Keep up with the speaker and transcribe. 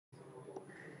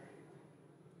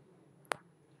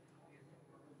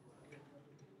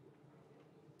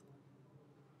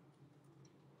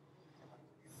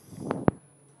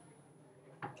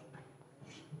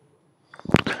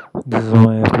This is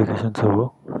my application server.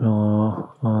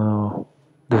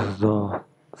 This is the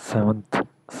 7th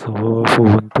server for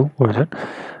Ubuntu version,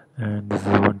 and this is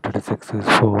 136 is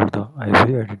for the IP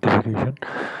identification.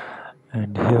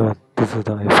 And here, this is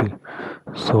the IP.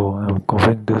 So I'm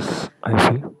copying this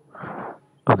IP.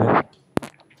 Okay,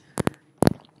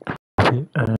 IP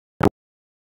and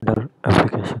under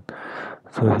application.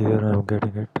 So here I'm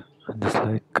getting it, and just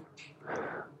like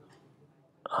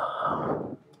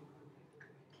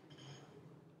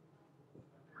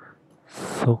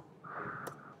so.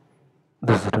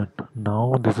 This is done.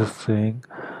 Now this is saying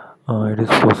it is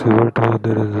possible to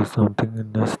there is something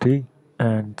in ST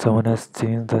and someone has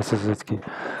changed the SSH key.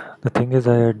 The thing is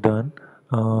I had done.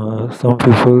 Some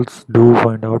people do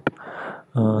find out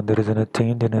there is a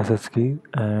change in SSH key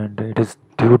and it is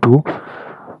due to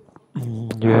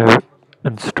you have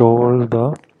installed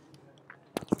the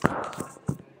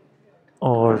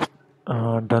or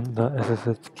done the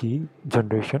SSH key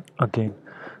generation again.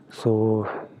 So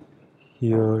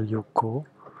here you go.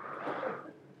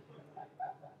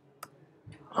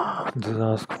 Just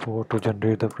ask for to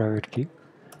generate the private key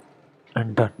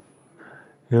and done.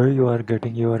 Here you are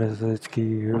getting your SSH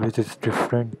key which is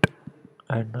different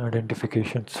and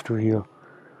identifications to here.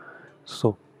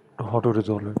 So how to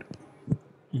resolve it?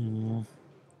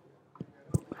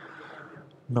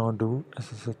 Now do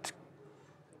SSH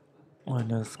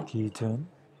minus keygen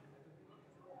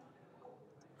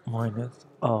minus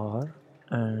R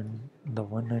and the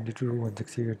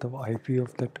 192.168 the IP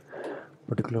of that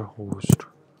particular host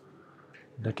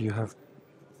that you have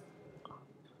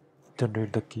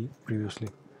generated the key previously.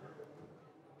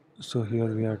 So here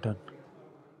we are done.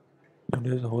 And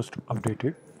here's the host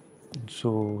updated.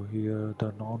 So here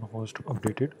the non-host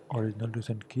updated original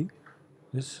recent key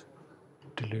is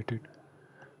deleted.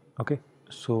 Okay,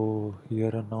 so here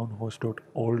a non-host dot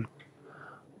old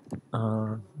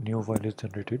new file is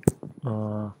generated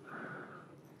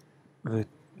with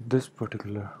this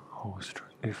particular host.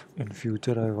 If in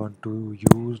future I want to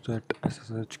use that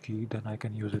SSH key, then I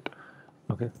can use it.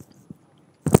 Okay,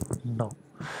 now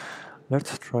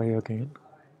let's try again.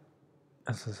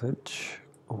 SSH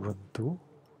Ubuntu.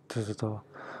 This is the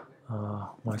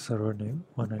my server name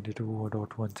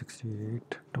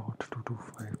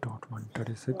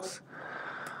 192.168.225.136.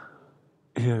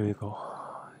 Here we go.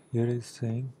 Here is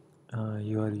saying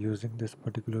you are using this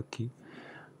particular key.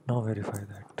 Now verify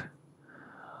that.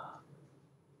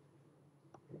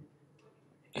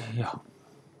 Yeah,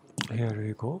 here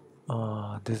we go.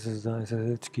 This is the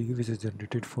SSH key which is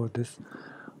generated for this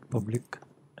public,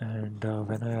 and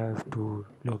when I have to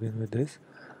log in with this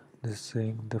is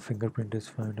saying the fingerprint is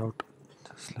found out.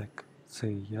 Just like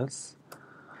say yes.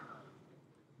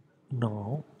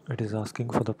 Now it is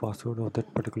asking for the password of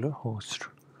that particular host.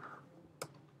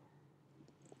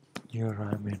 Here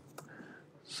I am in.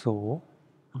 So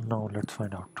now let's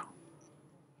find out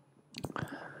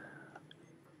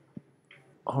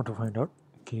how to find out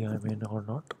key I'm in or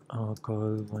not.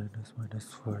 Curl minus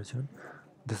version.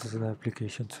 This is the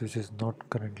application which is not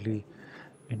currently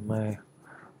in my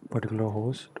particular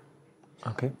host.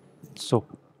 Okay, so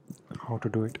how to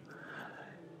do it?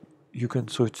 You can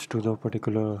switch to the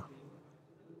particular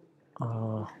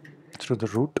through the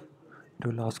root. It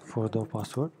will ask for the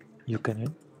password. You can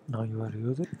in. Now you are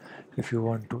using. If you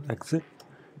want to exit,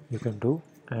 you can do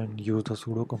and use the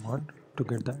sudo command to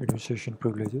get the administration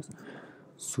privileges.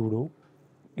 Sudo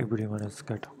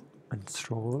apt-get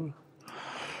install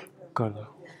curl.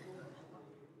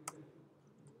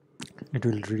 It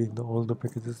will read all the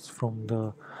packages from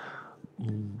the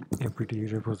apt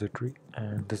repository,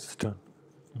 and this is done.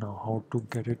 Now how to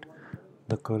get it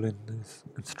the curl in this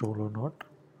install or not?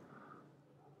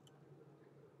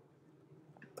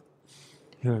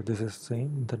 Here this is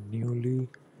saying the newly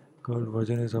curl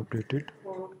version is updated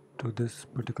to this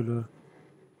particular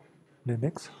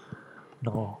Linux.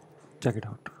 Now check it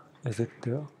out. Is it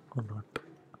there or not?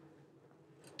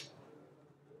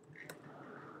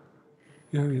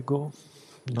 Here we go.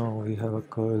 Now we have a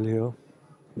curl here.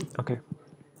 Okay.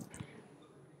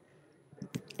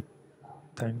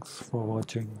 Thanks for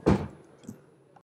watching.